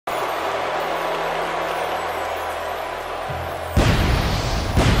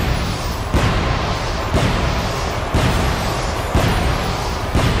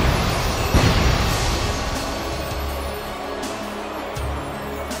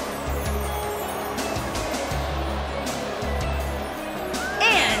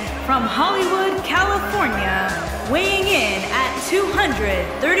from Hollywood, California, weighing in at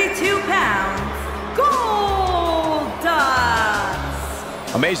 232 pounds, Goldust.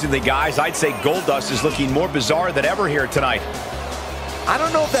 Amazingly, guys, I'd say Goldust is looking more bizarre than ever here tonight. I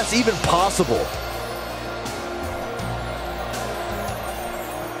don't know if that's even possible.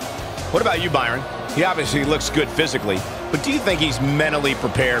 What about you, Byron? He obviously looks good physically, but do you think he's mentally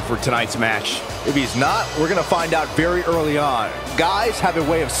prepared for tonight's match? If he's not, we're going to find out very early on. Guys have a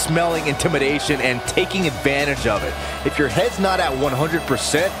way of smelling intimidation and taking advantage of it. If your head's not at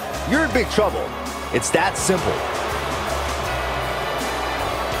 100%, you're in big trouble. It's that simple.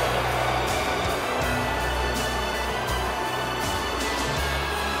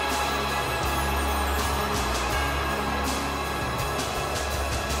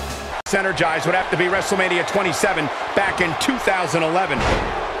 Energized would have to be WrestleMania 27 back in 2011.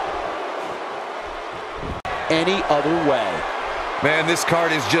 Any other way. Man, this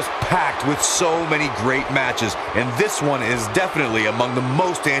card is just packed with so many great matches, and this one is definitely among the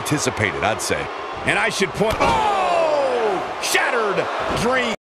most anticipated, I'd say. And I should point... Oh! Shattered dream.